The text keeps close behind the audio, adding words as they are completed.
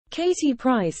Katie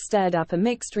Price stirred up a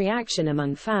mixed reaction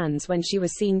among fans when she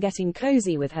was seen getting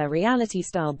cozy with her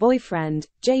reality-style boyfriend,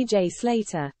 JJ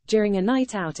Slater, during a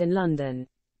night out in London.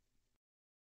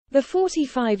 The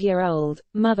 45-year-old,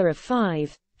 mother of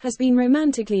 5, has been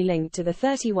romantically linked to the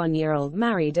 31-year-old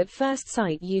Married at First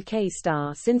Sight UK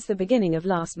star since the beginning of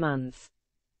last month.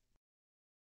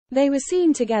 They were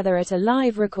seen together at a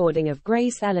live recording of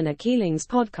Grace Eleanor Keeling's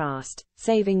podcast,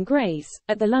 Saving Grace,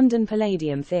 at the London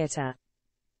Palladium Theatre.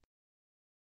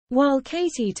 While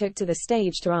Katie took to the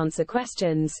stage to answer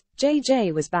questions,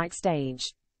 JJ was backstage.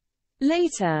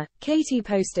 Later, Katie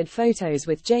posted photos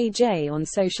with JJ on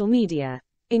social media,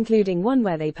 including one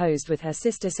where they posed with her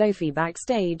sister Sophie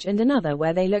backstage and another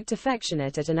where they looked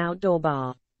affectionate at an outdoor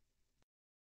bar.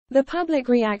 The public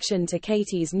reaction to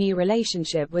Katie's new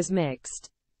relationship was mixed.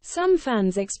 Some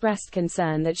fans expressed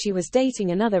concern that she was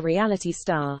dating another reality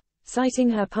star, citing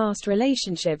her past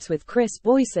relationships with Chris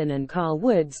Boyson and Carl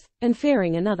Woods, and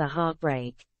fearing another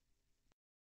heartbreak.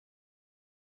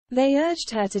 They urged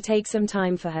her to take some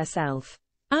time for herself.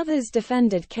 Others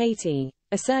defended Katie,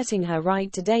 asserting her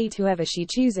right to date whoever she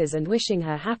chooses and wishing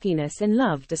her happiness in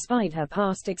love despite her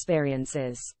past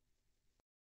experiences.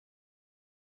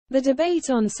 The debate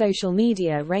on social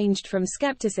media ranged from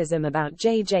skepticism about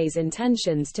JJ's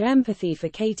intentions to empathy for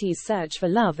Katie's search for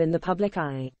love in the public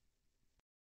eye.